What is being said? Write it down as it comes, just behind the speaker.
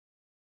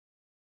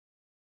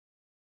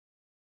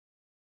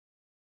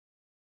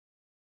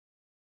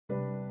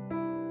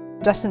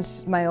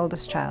Justin's my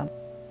oldest child,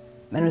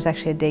 and it was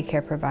actually a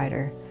daycare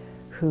provider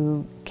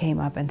who came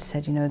up and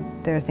said, you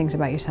know, there are things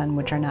about your son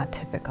which are not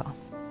typical.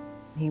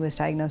 He was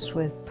diagnosed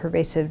with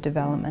pervasive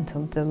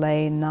developmental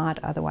delay not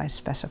otherwise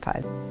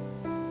specified.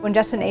 When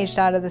Justin aged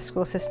out of the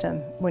school system,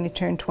 when he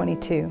turned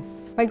 22,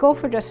 my goal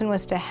for Justin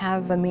was to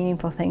have a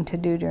meaningful thing to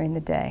do during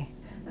the day.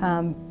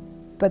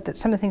 But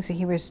some of the things that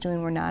he was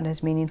doing were not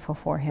as meaningful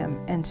for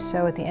him. And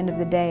so at the end of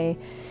the day,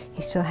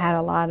 he still had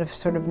a lot of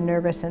sort of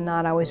nervous and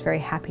not always very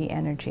happy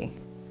energy.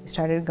 He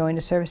started going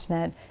to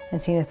ServiceNet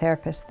and seeing a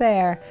therapist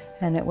there,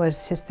 and it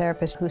was his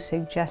therapist who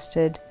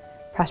suggested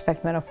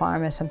Prospect Meadow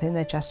Farm as something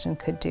that Justin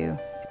could do.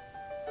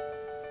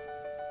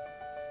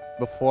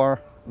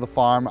 Before the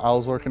farm, I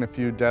was working a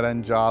few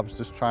dead-end jobs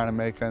just trying to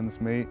make ends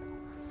meet,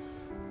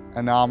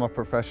 and now I'm a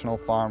professional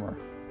farmer.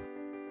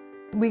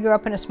 We grew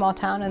up in a small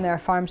town and there are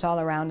farms all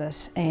around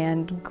us,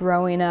 and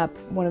growing up,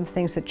 one of the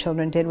things that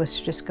children did was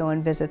to just go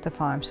and visit the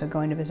farm, so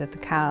going to visit the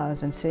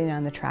cows and sitting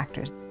on the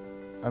tractors.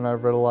 And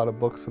I've read a lot of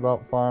books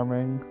about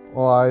farming.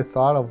 Well, I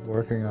thought of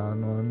working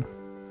on one.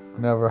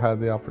 Never had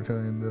the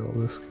opportunity until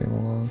this came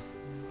along.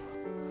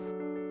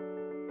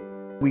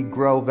 We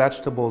grow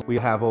vegetables. We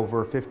have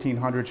over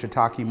 1,500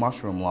 shiitake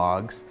mushroom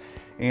logs,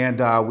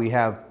 and we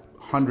have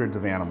hundreds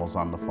of animals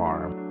on the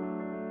farm.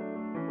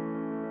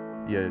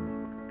 You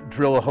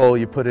drill a hole,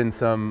 you put in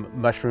some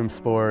mushroom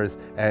spores,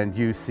 and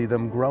you see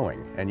them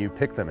growing, and you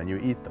pick them and you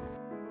eat them.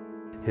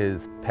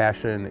 His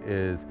passion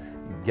is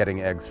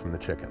getting eggs from the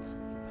chickens.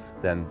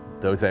 Then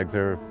those eggs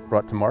are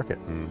brought to market,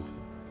 and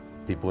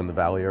people in the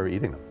valley are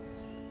eating them.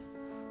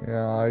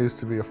 Yeah, I used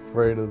to be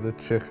afraid of the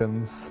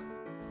chickens.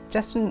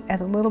 Justin,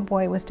 as a little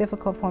boy, it was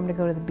difficult for him to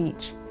go to the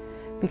beach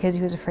because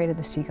he was afraid of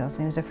the seagulls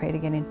and he was afraid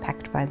of getting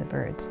pecked by the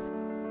birds.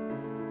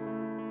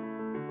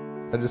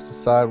 I just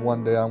decided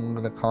one day I'm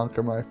going to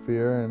conquer my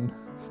fear and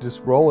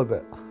just roll with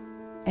it.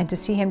 And to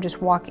see him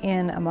just walk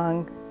in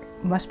among,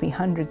 must be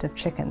hundreds of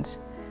chickens,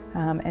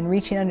 and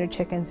reaching under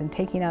chickens and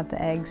taking out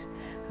the eggs,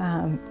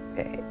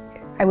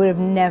 I would have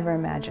never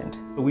imagined.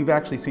 We've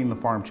actually seen the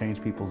farm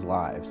change people's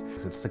lives.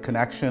 It's the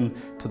connection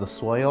to the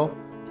soil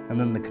and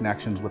then the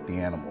connections with the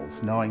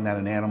animals. Knowing that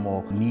an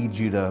animal needs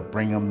you to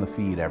bring them the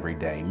feed every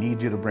day,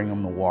 needs you to bring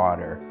them the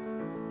water.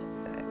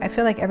 I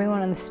feel like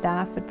everyone on the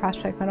staff at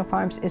Prospect Meadow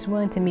Farms is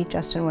willing to meet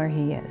Justin where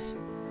he is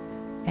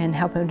and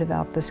help him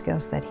develop the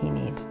skills that he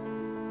needs.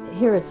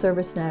 Here at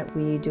ServiceNet,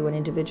 we do an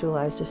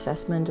individualized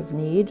assessment of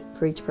need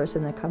for each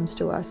person that comes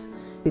to us.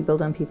 We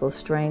build on people's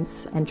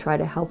strengths and try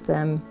to help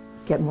them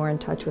get more in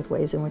touch with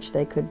ways in which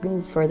they could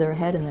move further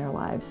ahead in their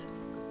lives.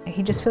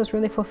 He just feels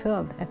really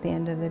fulfilled at the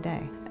end of the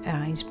day.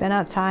 He's been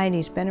outside,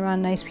 he's been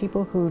around nice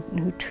people who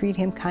treat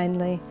him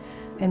kindly,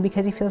 and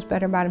because he feels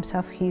better about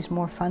himself, he's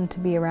more fun to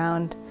be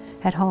around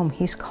at home.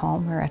 He's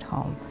calmer at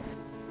home.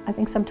 I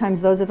think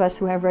sometimes those of us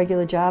who have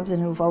regular jobs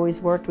and who've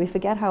always worked, we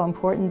forget how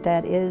important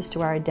that is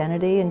to our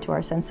identity and to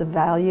our sense of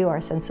value,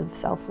 our sense of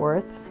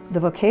self-worth. The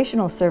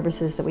vocational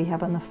services that we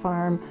have on the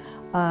farm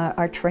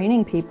are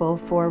training people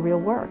for real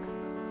work.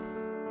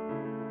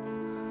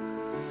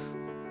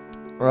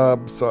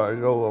 I'm sorry, I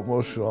got a little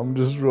emotional. I'm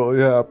just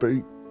really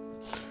happy.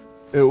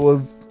 It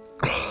was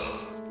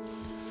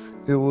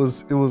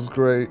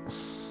great.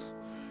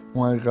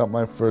 When I got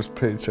my first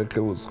paycheck,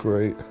 it was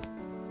great.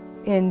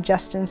 In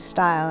Justin's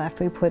style,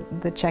 after we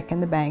put the check in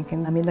the bank,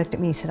 and he looked at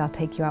me and said, "I'll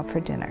take you out for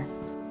dinner."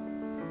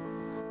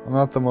 I'm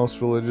not the most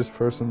religious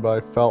person, but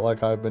I felt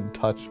like I've been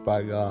touched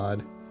by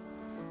God.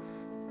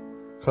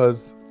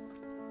 Because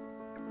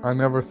I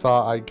never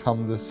thought I'd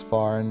come this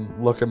far, and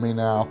look at me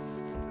now.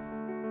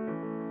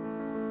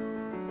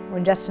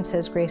 When Justin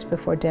says grace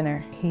before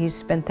dinner,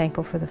 he's been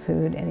thankful for the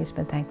food and he's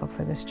been thankful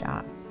for this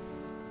job.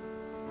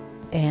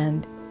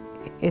 And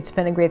it's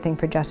been a great thing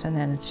for Justin,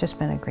 and it's just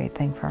been a great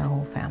thing for our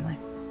whole family.